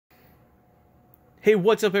Hey,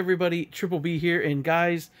 what's up everybody? Triple B here, and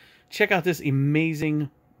guys, check out this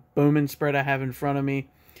amazing Bowman spread I have in front of me.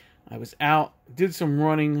 I was out, did some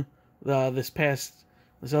running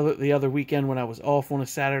the other weekend when I was off on a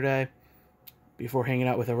Saturday before hanging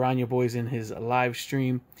out with Aranya Boys in his live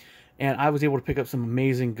stream, and I was able to pick up some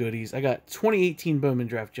amazing goodies. I got 2018 Bowman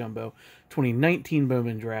Draft Jumbo, 2019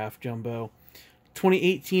 Bowman Draft Jumbo,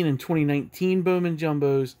 2018 and 2019 Bowman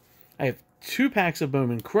Jumbos. I have 2 packs of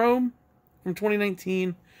Bowman Chrome from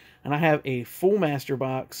 2019, and I have a full master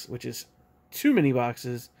box, which is 2 mini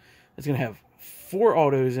boxes. It's going to have 4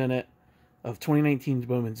 autos in it of 2019's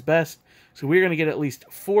Bowman's Best. So we're going to get at least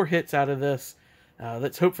 4 hits out of this.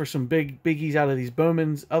 Let's hope for some biggies out of these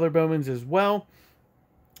other Bowmans as well.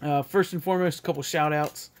 First and foremost, a couple shout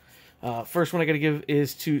outs. First one I got to give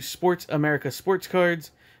is to Sports America Sports Cards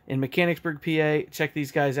in Mechanicsburg, PA. Check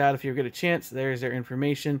these guys out if you get a chance. There's their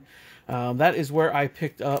information. That is where I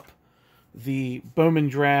picked up the Bowman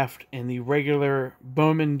Draft and the regular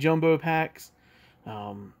Bowman Jumbo packs.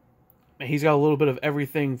 He's got a little bit of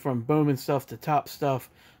everything from Bowman stuff to top stuff.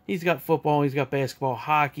 He's got football, he's got basketball,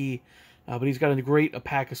 hockey, but he's got a great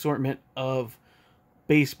pack assortment of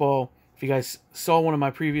baseball. If you guys saw one of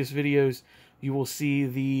my previous videos, you will see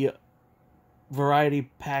the variety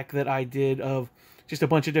pack that I did of just a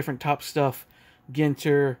bunch of different top stuff.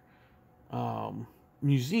 Ginter,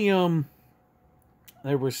 Museum.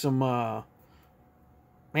 There was some,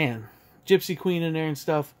 Gypsy Queen in there and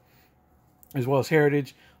stuff, as well as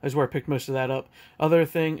Heritage. That's where I picked most of that up. Other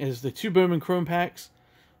thing is the 2 Bowman Chrome packs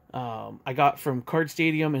I got from Card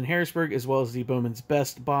Stadium in Harrisburg, as well as the Bowman's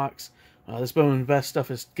Best box. This Bowman's Best stuff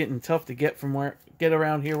is getting tough to get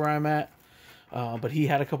around here where I'm at. But he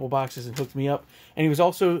had a couple boxes and hooked me up. And he was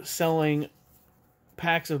also selling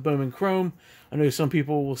packs of Bowman Chrome. I know some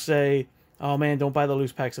people will say, oh man, don't buy the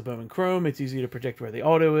loose packs of Bowman Chrome. It's easy to predict where the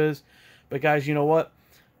auto is. But guys, you know what?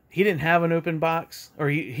 He didn't have an open box, or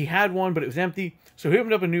he had one, but it was empty. So he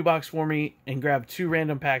opened up a new box for me and grabbed 2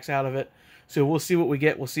 random packs out of it. So we'll see what we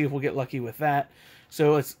get. We'll see if we'll get lucky with that.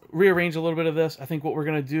 So let's rearrange a little bit of this. I think what we're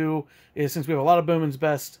going to do is, since we have a lot of Bowman's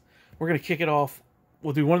Best, we're going to kick it off.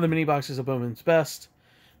 We'll do one of the mini boxes of Bowman's Best.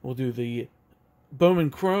 We'll do the Bowman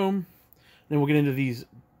Chrome. Then we'll get into these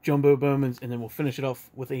Jumbo Bowmans, and then we'll finish it off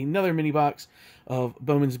with another mini box of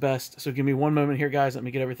Bowman's Best. So give me one moment here, guys. Let me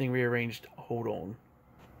get everything rearranged. Hold on.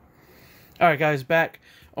 All right, guys, back.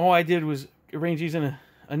 All I did was arrange these in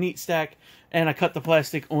a neat stack, and I cut the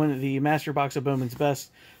plastic on the master box of Bowman's Best.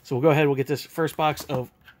 So we'll go ahead. We'll get this first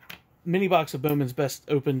mini box of Bowman's Best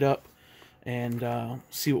opened up and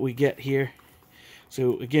see what we get here.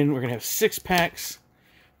 So again, we're gonna have 6 packs,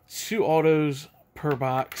 2 autos per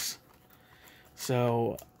box.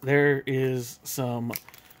 So there is some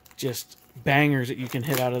just bangers that you can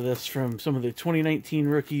hit out of this, from some of the 2019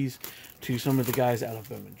 rookies to some of the guys out of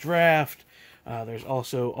Bowman Draft. There's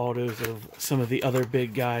also autos of some of the other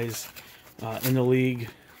big guys in the league.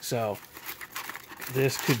 So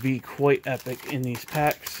this could be quite epic in these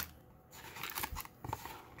packs.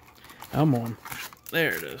 Come on.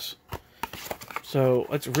 There it is. So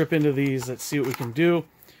let's rip into these. Let's see what we can do.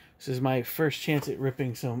 This is my first chance at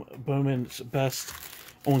ripping some Bowman's Best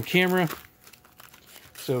on camera.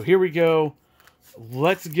 So here we go.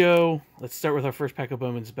 Let's go. Let's start with our first pack of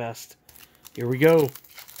Bowman's Best. Here we go.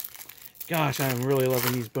 Gosh, I'm really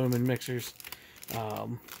loving these Bowman mixers.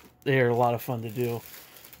 They're a lot of fun to do.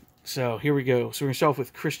 So here we go. So we're going to start off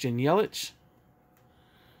with Christian Yelich,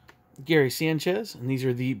 Gary Sanchez, and these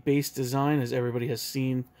are the base design, as everybody has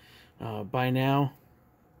seen by now.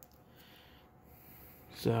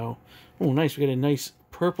 So, oh, nice. We got a nice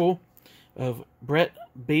purple of Brett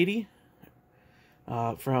Beatty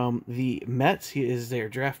from the Mets. He is their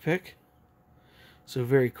draft pick. So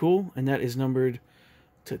very cool. And that is numbered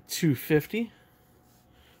to 250.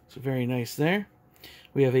 So very nice there.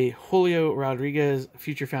 We have a Julio Rodriguez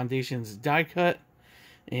Future Foundations die cut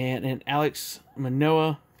and an Alex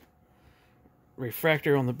Manoah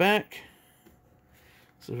refractor on the back.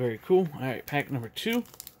 So very cool. All right, pack number 2.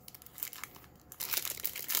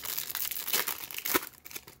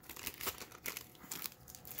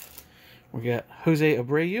 We got Jose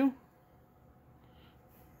Abreu,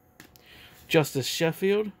 Justice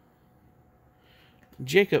Sheffield,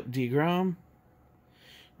 Jacob deGrom.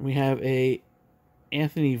 We have a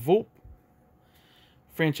Anthony Volpe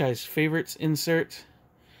franchise favorites insert,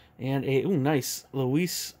 and a nice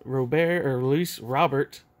Luis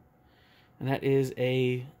Robert, and that is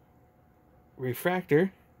a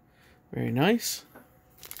refractor. Very nice.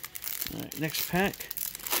 All right, next pack.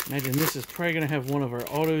 Imagine this is probably going to have one of our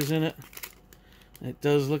autos in it. It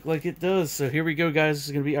does look like it does. So here we go, guys. This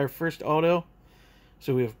is going to be our first auto.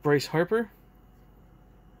 So we have Bryce Harper,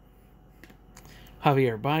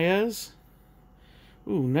 Javier Baez.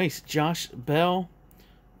 Ooh, nice Josh Bell.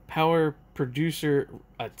 Power Producer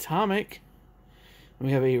Atomic. And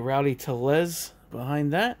we have a Rowdy Tellez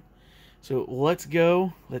behind that. So let's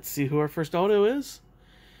go. Let's see who our first auto is.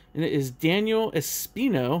 And it is Daniel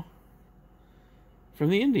Espino from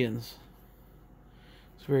the Indians.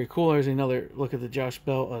 It's very cool. There's another look at the Josh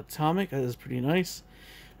Bell Atomic. That is pretty nice.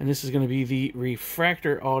 And this is going to be the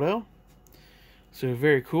Refractor auto. So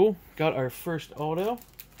very cool. Got our first auto.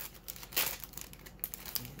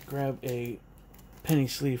 Grab a penny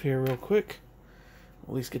sleeve here real quick.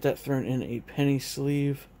 At least get that thrown in a penny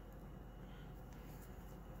sleeve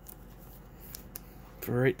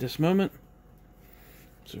for right this moment.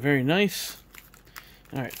 So very nice.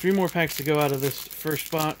 Alright, 3 more packs to go out of this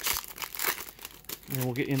first box. And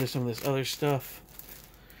we'll get into some of this other stuff.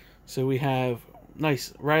 So we have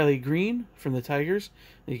nice Riley Green from the Tigers.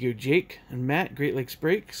 There you go, Jake and Matt, Great Lakes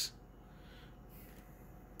Breaks.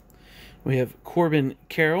 We have Corbin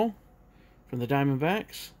Carroll from the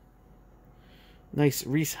Diamondbacks. Nice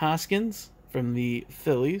Rhys Hoskins from the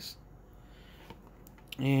Phillies.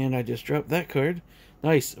 And I just dropped that card.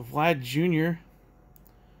 Nice Vlad Jr.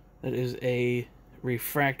 That is a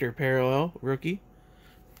Refractor Parallel rookie.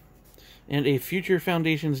 And a Future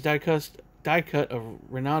Foundations die cut of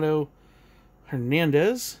Renato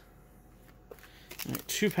Hernandez. Right,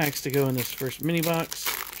 2 packs to go in this first mini box.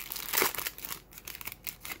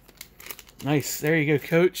 Nice. There you go,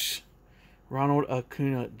 Coach. Ronald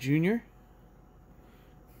Acuna Jr.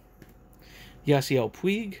 Yasiel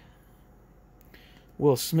Puig.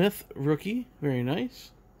 Will Smith, rookie. Very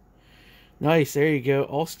nice. Nice. There you go.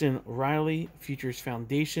 Austin Riley, Futures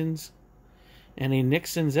Foundations. And a Nick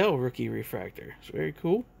Senzel rookie refractor. It's very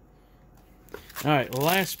cool. Alright,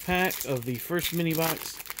 last pack of the first mini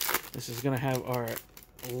box. This is going to have our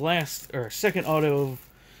second auto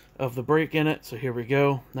of the break in it. So here we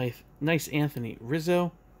go. Nice Anthony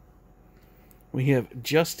Rizzo. We have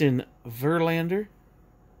Justin Verlander.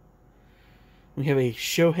 We have a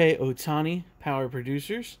Shohei Ohtani Power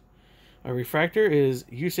Producers. Our refractor is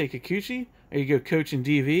Yusei Kikuchi. There you go, Coach and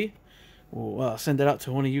DV. We'll send that out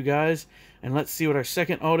to one of you guys. And let's see what our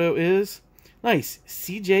second auto is. Nice.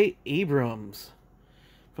 CJ Abrams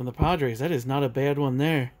from the Padres. That is not a bad one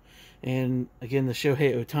there. And again, the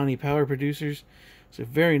Shohei Ohtani Power Producers. So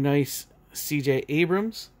very nice CJ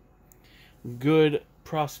Abrams. Good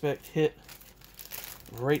prospect hit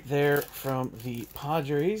right there from the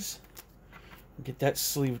Padres. Get that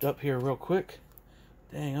sleeved up here real quick.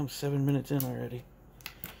 Dang, I'm 7 minutes in already.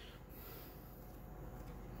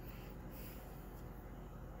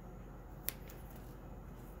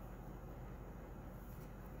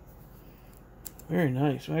 Very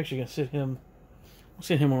nice. I'm actually gonna sit him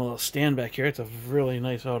on a little stand back here. It's a really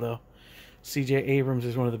nice auto. CJ Abrams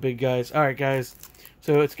is one of the big guys. Alright, guys.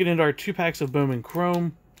 So let's get into our 2 packs of Bowman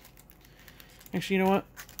Chrome. Actually, you know what?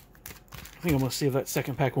 I think I'm going to save that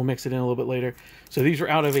second pack. We'll mix it in a little bit later. So these were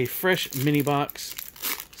out of a fresh mini box.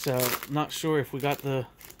 So not sure if we hit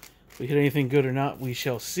anything good or not. We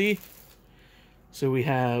shall see. So we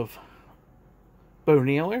have Bo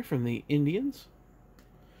Naylor from the Indians.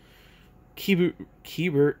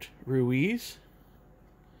 Keibert Ruiz.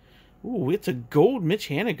 Ooh, it's a gold Mitch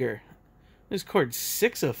Haniger. This card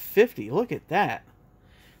 6 of 50. Look at that.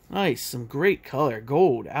 Nice. Some great color.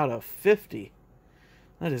 Gold out of 50.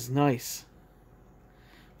 That is nice.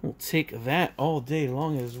 We'll take that all day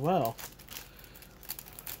long as well.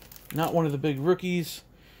 Not one of the big rookies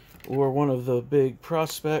or one of the big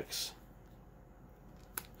prospects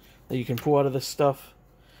that you can pull out of this stuff.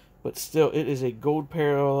 But still, it is a gold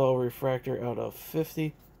parallel refractor out of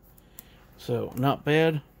 50. So, not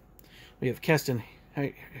bad. We have Keston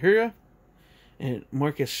Hiura and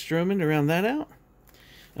Marcus Stroman to round that out.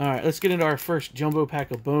 Alright, let's get into our first jumbo pack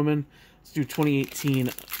of Bowman. Let's do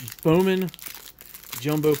 2018 Bowman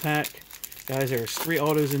Jumbo Pack. Guys, there's 3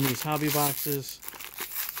 autos in these hobby boxes.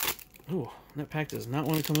 Ooh, that pack does not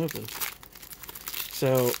want to come open.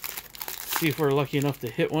 So, see if we're lucky enough to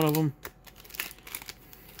hit one of them.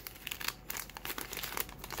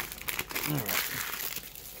 Alright.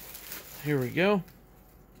 Here we go.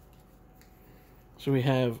 So we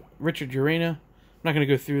have Richard Urena. I'm not going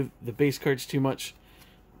to go through the base cards too much.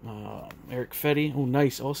 Eric Fetty. Oh,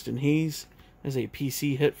 nice. Austin Hayes. That's a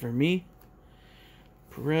PC hit for me.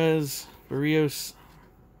 Perez, Barrios,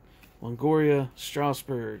 Longoria,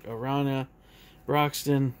 Strasburg, Arana,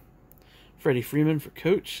 Broxton, Freddie Freeman for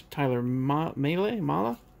Coach, Tyler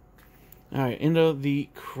Mala. Alright, into the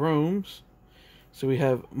Chromes. So we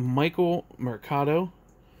have Michael Mercado,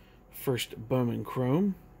 first Bowman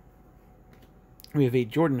Chrome. We have a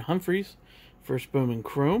Jordan Humphreys, first Bowman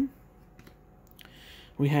Chrome.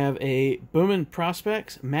 We have a Bowman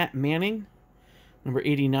Prospects, Matt Manning, number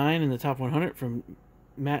 89 in the top 100 from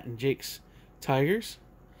Matt and Jake's Tigers.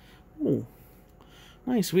 Ooh,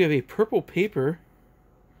 nice. We have a purple paper,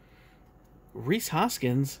 Reese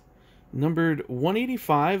Hoskins, numbered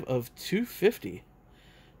 185 of 250.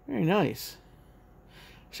 Very nice.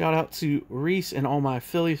 Shout out to Reese and all my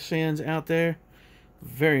Phillies fans out there.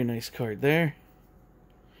 Very nice card there.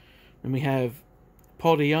 Then we have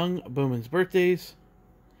Paul DeYoung, Bowman's birthdays.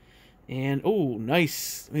 And, oh,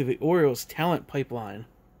 nice. We have the Orioles talent pipeline.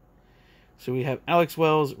 So we have Alex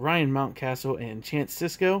Wells, Ryan Mountcastle, and Chance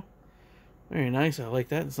Sisco. Very nice. I like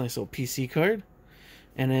that. It's a nice little PC card.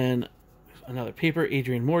 And then another paper,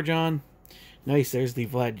 Adrian Morjon. Nice. There's the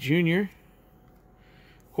Vlad Jr.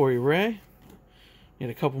 Corey Ray. We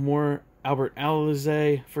had a couple more. Albert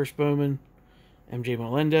Alzolay, first Bowman. MJ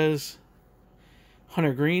Melendez.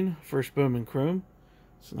 Hunter Green, first Bowman Chrome.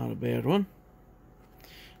 It's not a bad one.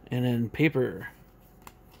 And then paper.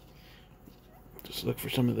 Just look for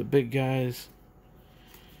some of the big guys.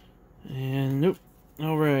 And nope.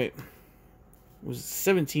 Alright. It was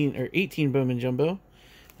 17 or 18 Bowman Jumbo.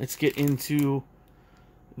 Let's get into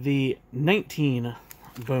the 19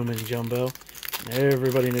 Bowman Jumbo.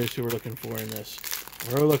 Everybody knows who we're looking for in this.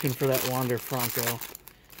 We're looking for that Wander Franco.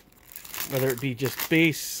 Whether it be just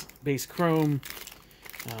base chrome,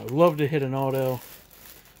 love to hit an auto,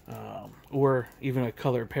 or even a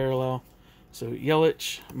color parallel. So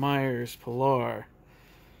Yelich, Myers, Pilar,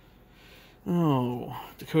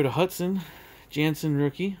 Dakota Hudson, Jansen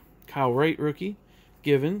rookie, Kyle Wright rookie,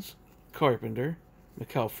 Givens, Carpenter,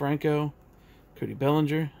 Maikel Franco, Cody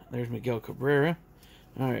Bellinger. There's Miguel Cabrera.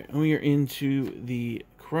 All right, we are into the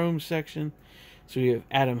chrome section. So we have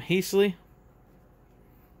Adam Haseley,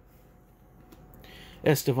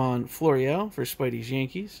 Estevan Florial for Spidey's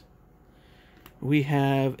Yankees. We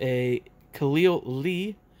have a Khalil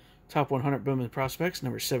Lee, top 100 Bowman Prospects,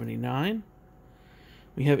 number 79.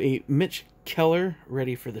 We have a Mitch Keller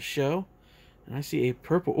ready for the show. And I see a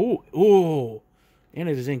purple. Oh, and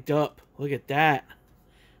it is inked up. Look at that.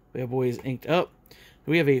 Bad boy is inked up.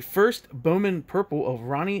 We have a first Bowman purple of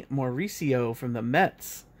Ronnie Mauricio from the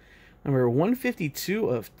Mets. Number 152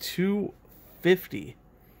 of 250.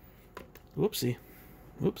 Whoopsie.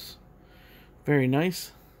 Whoops. Very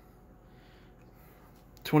nice.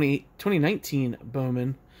 2019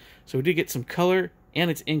 Bowman. So we did get some color, and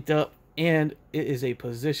it's inked up, and it is a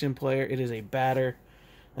position player. It is a batter.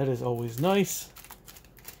 That is always nice.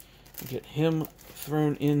 Get him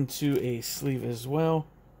thrown into a sleeve as well.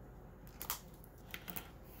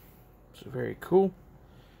 So very cool.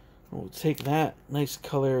 We'll take that. Nice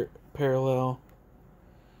color parallel.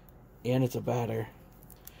 And it's a batter.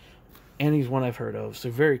 And he's one I've heard of. So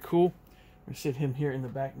very cool. I'm going to sit him here in the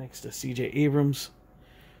back next to CJ Abrams.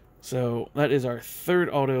 So that is our third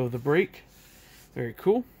auto of the break. Very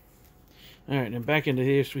cool. Alright, and back into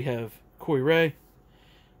this we have Corey Ray,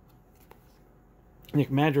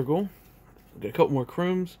 Nick Madrigal. We've got a couple more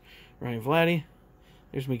chromes. Ryan Vladdy.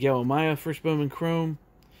 There's Miguel Amaya, first Bowman Chrome.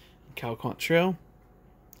 Cal Quantrill.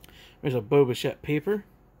 There's a Bo Bichette paper.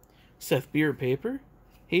 Seth Beer paper.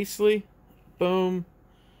 Haseley. Bohm.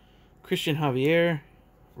 Christian Javier.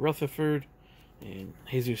 Rutherford. And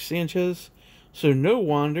Jesus Sanchez. So no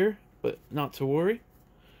Wander, but not to worry.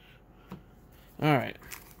 Alright.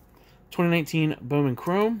 2019 Bowman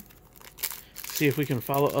Chrome. See if we can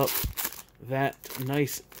follow up that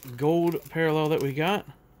nice gold parallel that we got.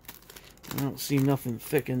 I don't see nothing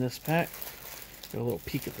thick in this pack. Got a little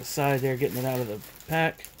peek at the side there, getting it out of the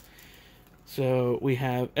pack. So we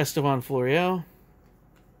have Estevan Florial,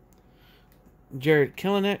 Jared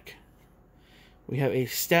Kelenic. We have a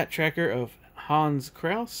stat tracker of Hans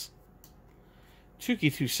Kraus,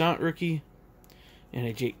 Tuki Toussaint rookie, and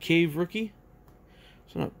a Jake Cave rookie.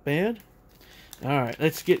 So not bad. Alright,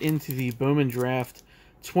 let's get into the Bowman Draft.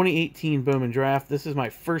 2018 Bowman Draft. This is my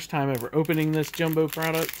first time ever opening this jumbo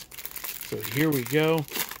product. So here we go.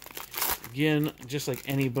 Again, just like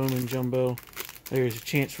any Bowman Jumbo, there's a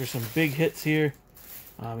chance for some big hits here.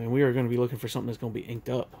 And we are going to be looking for something that's going to be inked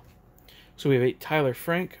up. So we have a Tyler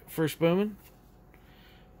Frank, first Bowman.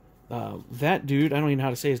 That dude, I don't even know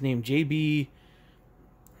how to say his name, JB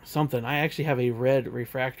something. I actually have a red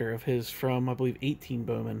refractor of his from, I believe, 18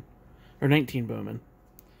 Bowman. Or 19 Bowman.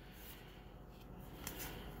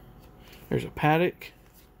 There's a Paddock.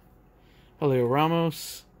 Julio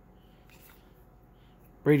Ramos.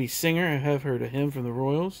 Brady Singer, I have heard of him from the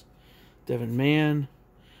Royals. Devin Mann.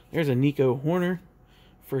 There's a Nico Horner.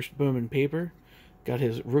 First Bowman paper. Got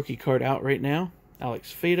his rookie card out right now.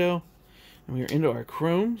 Alex Fado. And we are into our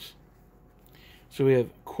chromes. So we have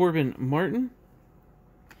Corbin Martin.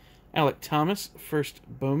 Alec Thomas, first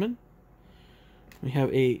Bowman. We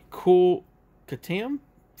have a Cool Katam,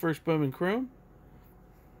 first Bowman Chrome.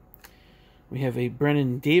 We have a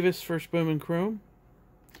Brennan Davis, first Bowman Chrome.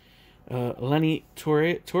 Lenny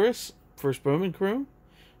Torres, first Bowman Chrome.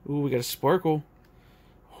 Ooh, we got a Sparkle.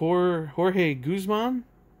 Jorge Guzman.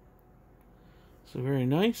 So very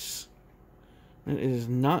nice. It is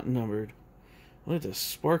not numbered. Look at the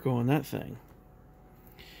sparkle on that thing.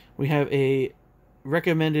 We have a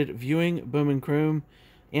recommended viewing Bowman Chrome.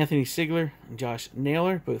 Anthony Sigler and Josh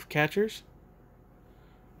Naylor, both catchers.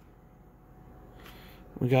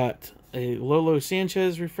 We got a Lolo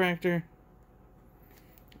Sanchez refractor.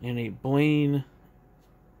 And a Blaine,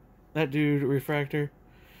 that dude, refractor.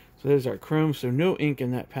 So there's our Chrome. So no ink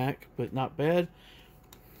in that pack, but not bad.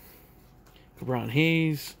 Cabron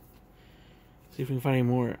Hayes. See if we can find any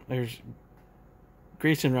more. There's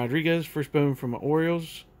Grayson Rodriguez, first Bowman from the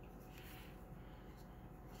Orioles.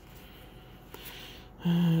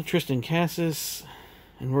 Tristan Cassis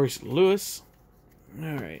and Royce Lewis.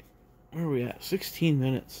 Alright, where are we at? 16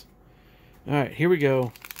 minutes. Alright, here we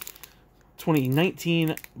go.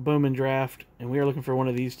 2019 Bowman draft, and we are looking for one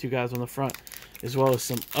of these two guys on the front, as well as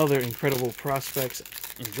some other incredible prospects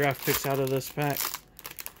and draft picks out of this pack.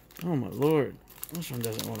 Oh my lord, this one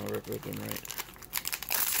doesn't want to rip open right.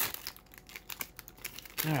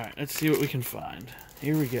 Alright, let's see what we can find.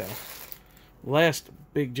 Here we go. Last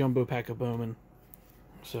big jumbo pack of Bowman.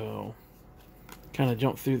 So, kind of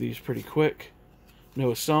jump through these pretty quick.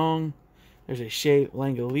 Noah Song. There's a Shea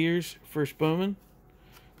Langoliers, first Bowman.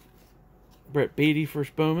 Brett Beatty,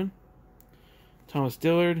 first Bowman. Thomas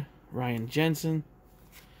Dillard. Ryan Jensen.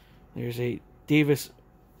 There's a Davis,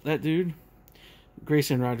 that dude.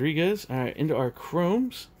 Grayson Rodriguez. Alright, into our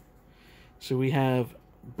Chromes. So we have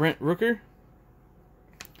Brent Rooker.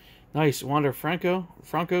 Nice. Wander Franco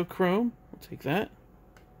Chrome. We'll take that.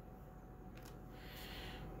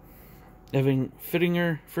 Evan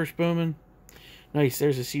Fittinger, first Bowman. Nice.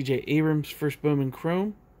 There's a CJ Abrams, first Bowman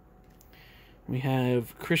Chrome. We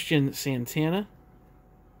have Christian Santana.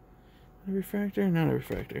 A refractor? Not a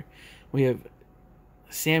refractor. We have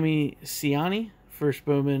Sammy Ciani, first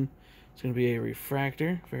Bowman. It's going to be a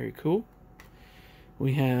refractor. Very cool.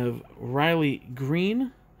 We have Riley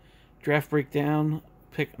Green, draft breakdown,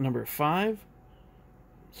 pick number 5.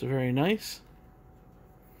 So very nice.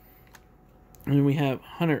 And then we have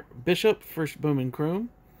Hunter Bishop, first Bowman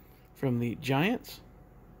Chrome from the Giants.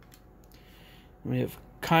 And we have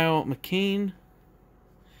Kyle McCain.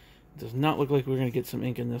 Does not look like we're going to get some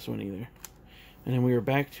ink in this one either. And then we are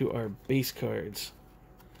back to our base cards.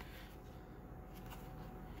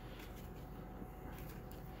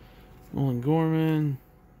 Nolan Gorman.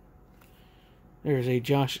 There's a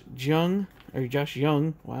Josh Young.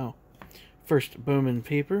 Wow. First Bowman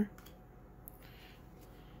paper.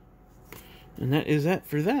 And that is that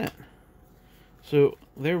for that. So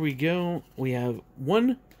there we go. We have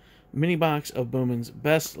one mini box of Bowman's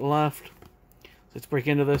Best left. Let's break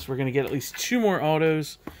into this. We're going to get at least 2 more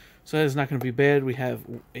autos. So that is not going to be bad. We have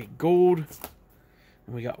a gold.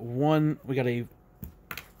 And we got a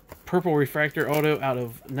purple refractor auto out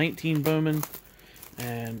of 19 Bowman.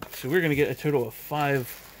 And so we're going to get a total of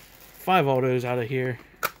 5 autos out of here.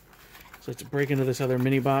 So let's break into this other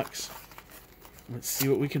mini box. Let's see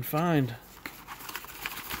what we can find.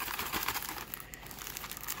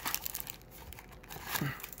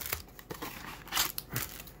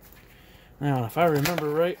 Now, if I remember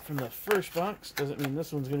right from the first box, doesn't mean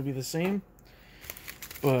this one's going to be the same,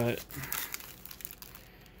 but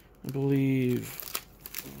I believe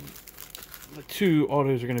the 2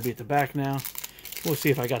 autos are going to be at the back now. We'll see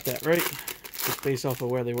if I got that right, just based off of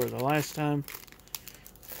where they were the last time.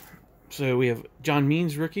 So we have John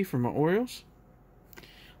Means, rookie from the Orioles.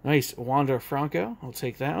 Nice Wander Franco. I'll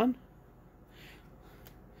take that one.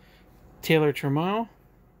 Taylor Trammell.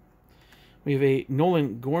 We have a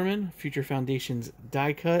Nolan Gorman, Future Foundations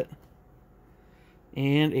die cut.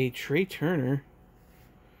 And a Trey Turner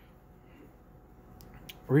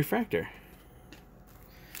refractor.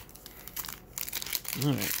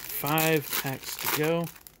 Alright, 5 packs to go.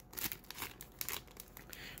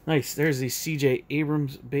 Nice, there's the CJ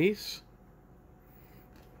Abrams base.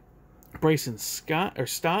 Bryson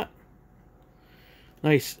Stott.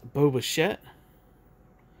 Nice, Bo Bichette.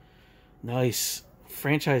 Nice.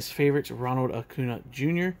 Franchise favorites, Ronald Acuna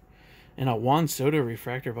Jr. And a Juan Soto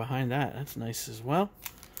refractor behind that. That's nice as well.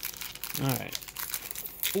 Alright.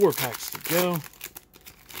 4 packs to go.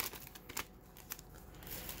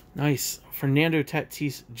 Nice. Fernando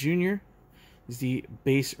Tatis Jr. is the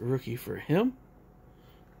base rookie for him.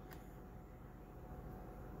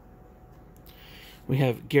 We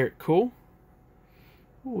have Garrett Cole.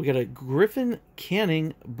 Ooh, we got a Griffin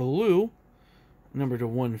Canning Blue, number to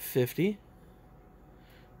 150.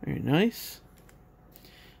 Very nice.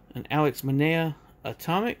 An Alex Manea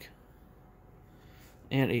Atomic.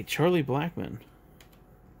 And a Charlie Blackmon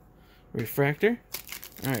Refractor.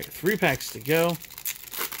 Alright, 3 packs to go.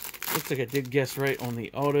 Looks like I did guess right on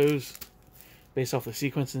the autos based off the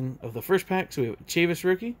sequencing of the first pack. So we have a Chavis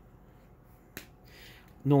rookie,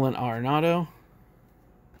 Nolan Arenado,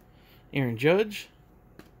 Aaron Judge,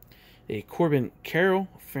 a Corbin Carroll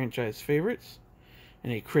franchise favorites,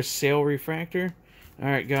 and a Chris Sale refractor.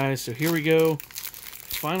 Alright guys, so here we go.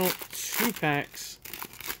 Final 2 packs.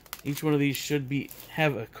 Each one of these should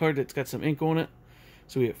have a card that's got some ink on it.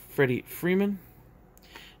 So we have Freddie Freeman.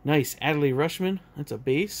 Nice Adley Rushman. That's a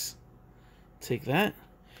base. Take that.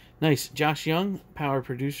 Nice Josh Young, Power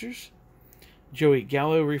Producers. Joey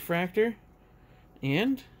Gallo refractor.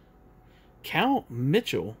 And Cal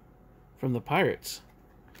Mitchell from the Pirates.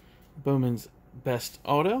 Bowman's best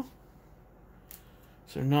auto.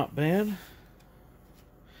 So not bad.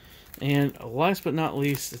 And last but not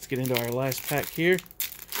least, let's get into our last pack here.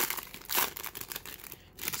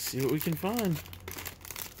 Let's see what we can find.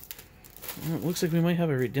 Well, it looks like we might have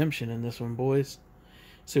a redemption in this one, boys.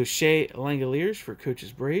 So Shea Langoliers for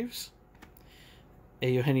Coach's Braves. A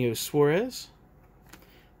Eugenio Suarez.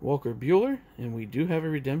 Walker Buehler. And we do have a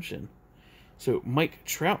redemption. So Mike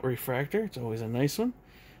Trout refractor. It's always a nice one.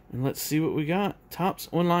 And let's see what we got. Topps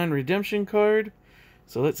Online redemption card.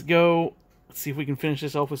 So let's go. Let's see if we can finish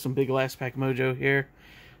this off with some big last pack mojo here.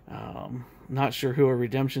 Not sure who our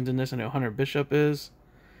redemptions in this. I know Hunter Bishop is.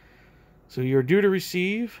 So you're due to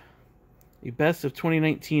receive a best of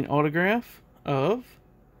 2019 autograph of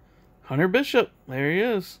Hunter Bishop. There he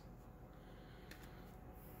is.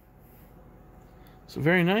 So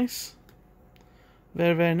very nice.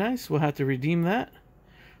 Very, very nice. We'll have to redeem that.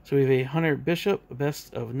 So we have a Hunter Bishop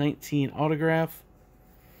best of 19 autograph.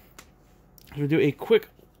 We'll do a quick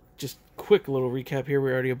little recap here.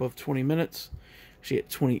 We're already above 20 minutes. Actually at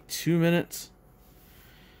 22 minutes.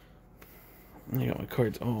 I got my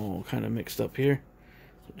cards all kind of mixed up here.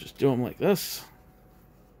 So just do them like this.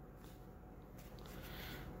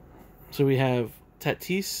 So we have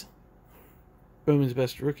Tatis, Bowman's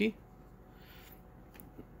best rookie.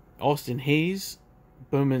 Austin Hayes,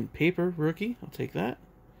 Bowman paper rookie. I'll take that.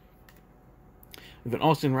 We have an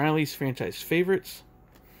Austin Riley's franchise favorites.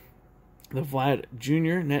 The Vlad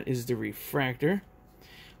Jr. And that is the refractor.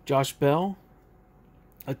 Josh Bell,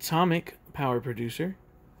 Atomic Power Producer.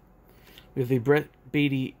 We have the Brett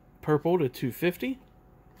Beatty purple to 250.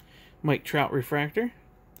 Mike Trout refractor.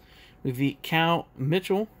 We have the Cal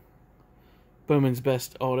Mitchell, Bowman's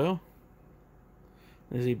best auto.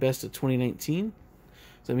 That is the best of 2019.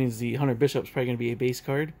 So that means the Hunter Bishop's probably going to be a base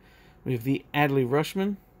card. We have the Adley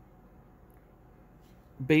Rushman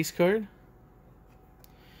base card.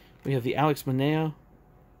 We have the Alex Manea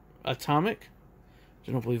Atomic.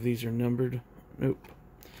 I don't believe these are numbered. Nope.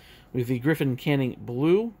 We have the Griffin Canning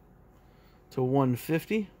Blue to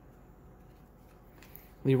 150.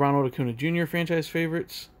 The Ronald Acuna Jr. franchise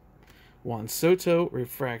favorites. Juan Soto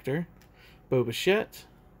refractor. Bo Bichette.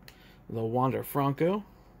 The Wander Franco.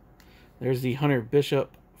 There's the Hunter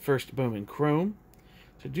Bishop first Bowman Chrome.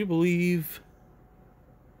 So I do believe...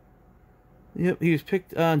 Yep, he was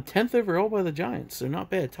picked 10th overall by the Giants, so not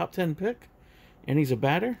bad. Top 10 pick. And he's a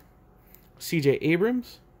batter. C.J.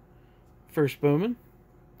 Abrams, first Bowman.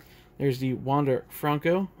 There's the Wander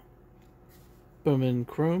Franco, Bowman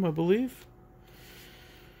Chrome, I believe.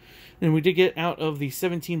 And we did get out of the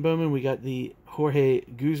 17 Bowman, we got the Jorge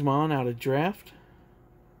Guzman out of draft.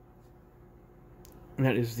 And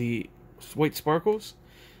that is the White Sparkles.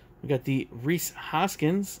 We got the Reese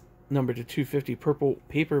Hoskins, number to 250 purple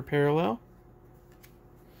paper parallel.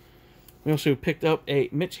 We also picked up a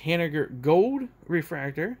Mitch Haniger Gold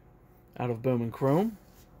refractor out of Bowman Chrome.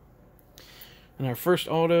 And our first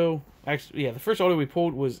auto, actually, yeah, the first auto we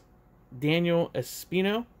pulled was Daniel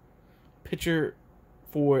Espino, pitcher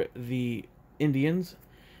for the Indians.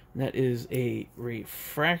 And that is a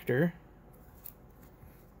refractor.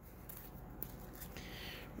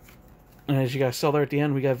 And as you guys saw there at the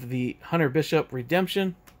end, we got the Hunter Bishop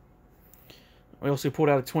redemption. We also pulled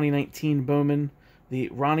out a 2019 Bowman, the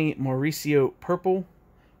Ronnie Mauricio purple,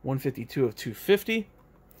 152 of 250.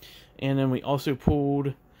 And then we also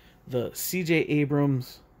pulled the C.J.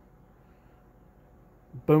 Abrams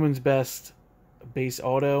Bowman's best base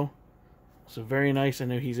auto. So very nice. I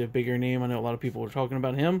know he's a bigger name. I know a lot of people are talking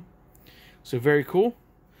about him. So very cool.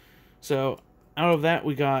 So out of that,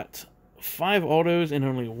 we got 5 autos, and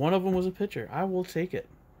only one of them was a pitcher. I will take it.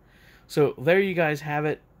 So there you guys have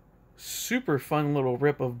it. Super fun little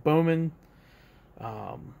rip of Bowman.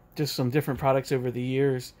 just some different products over the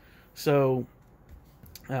years. So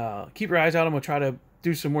keep your eyes out. I'm going to try to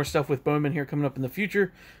do some more stuff with Bowman here coming up in the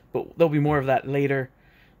future, but there'll be more of that later.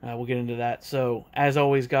 We'll get into that. So as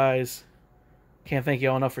always, guys, can't thank you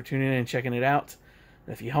all enough for tuning in and checking it out.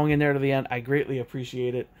 And if you hung in there to the end, I greatly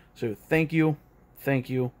appreciate it. So thank you, thank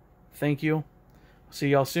you, thank you. See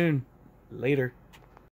y'all soon. Later.